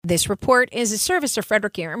This report is a service of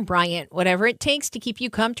Frederick, Air and Bryant. Whatever it takes to keep you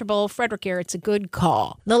comfortable, Frederick Air, it's a good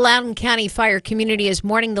call. The Loudoun County fire community is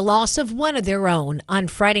mourning the loss of one of their own. On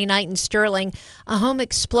Friday night in Sterling, a home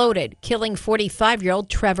exploded, killing 45-year-old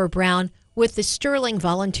Trevor Brown with the Sterling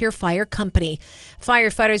Volunteer Fire Company.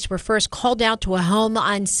 Firefighters were first called out to a home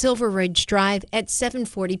on Silver Ridge Drive at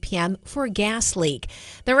 7:40 p.m. for a gas leak.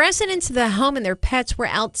 The residents of the home and their pets were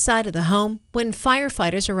outside of the home when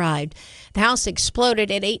firefighters arrived. The house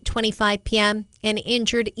exploded at 8:25 p.m. and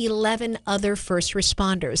injured 11 other first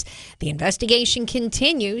responders. The investigation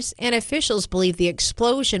continues, and officials believe the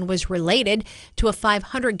explosion was related to a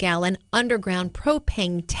 500-gallon underground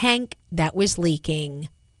propane tank that was leaking.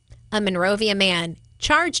 A Monrovia man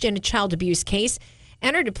charged in a child abuse case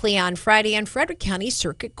entered a plea on Friday in Frederick County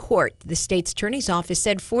Circuit Court. The state's attorney's office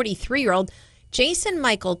said 43-year-old Jason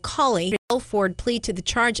Michael Colley forward plea to the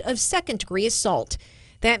charge of second-degree assault.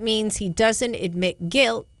 That means he doesn't admit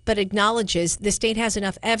guilt, but acknowledges the state has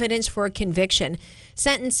enough evidence for a conviction.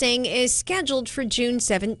 Sentencing is scheduled for June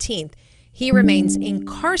 17th. He remains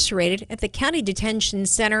incarcerated at the County Detention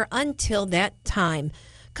Center until that time.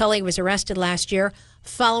 Colley was arrested last year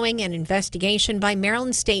following an investigation by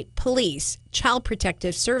Maryland State Police, Child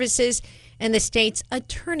Protective Services, and the state's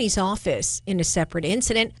attorney's office. In a separate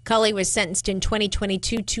incident, Colley was sentenced in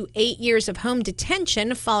 2022 to 8 years of home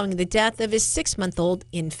detention following the death of his 6-month-old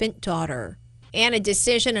infant daughter. And a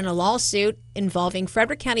decision in a lawsuit involving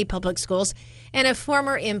Frederick County Public Schools and a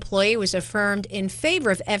former employee was affirmed in favor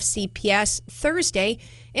of FCPS Thursday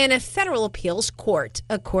in a federal appeals court.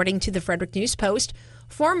 According to the Frederick News Post,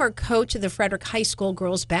 former coach of the Frederick High School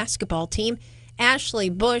girls basketball team, Ashley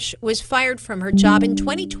Bush, was fired from her job in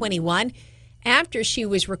 2021 after she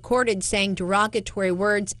was recorded saying derogatory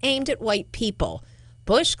words aimed at white people.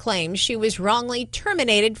 Bush claims she was wrongly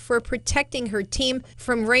terminated for protecting her team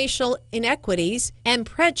from racial inequities and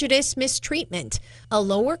prejudice mistreatment. A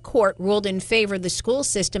lower court ruled in favor of the school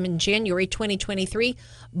system in January 2023.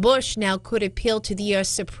 Bush now could appeal to the U.S.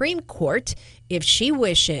 Supreme Court if she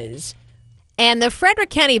wishes. And the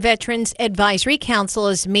Frederick County Veterans Advisory Council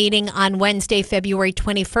is meeting on Wednesday, February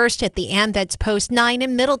 21st at the AMVETS Post 9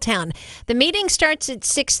 in Middletown. The meeting starts at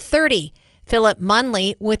 6:30. Philip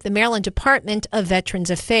Munley with the Maryland Department of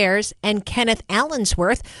Veterans Affairs and Kenneth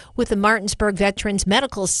Allensworth with the Martinsburg Veterans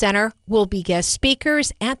Medical Center will be guest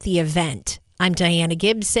speakers at the event. I'm Diana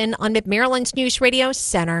Gibson on Mid-Maryland's News Radio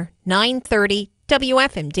Center, 930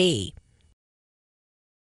 WFMD.